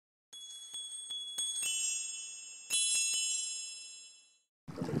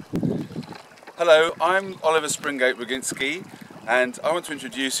Hello, I'm Oliver Springate-Roginski, and I want to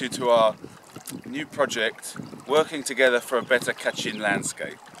introduce you to our new project, Working Together for a Better Kachin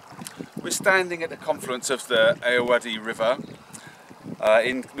Landscape. We're standing at the confluence of the Ayeyarwady River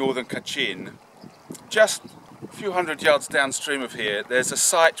in northern Kachin. Just a few hundred yards downstream of here, there's a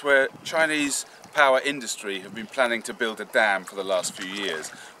site where Chinese power industry have been planning to build a dam for the last few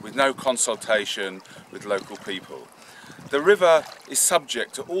years, with no consultation with local people. The river is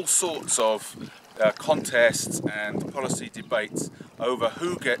subject to all sorts of contests and policy debates over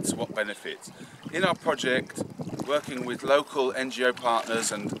who gets what benefits. In our project, working with local NGO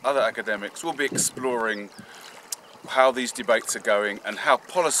partners and other academics, we'll be exploring how these debates are going and how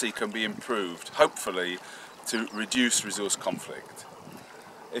policy can be improved, hopefully, to reduce resource conflict.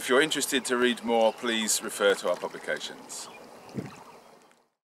 If you're interested to read more, please refer to our publications.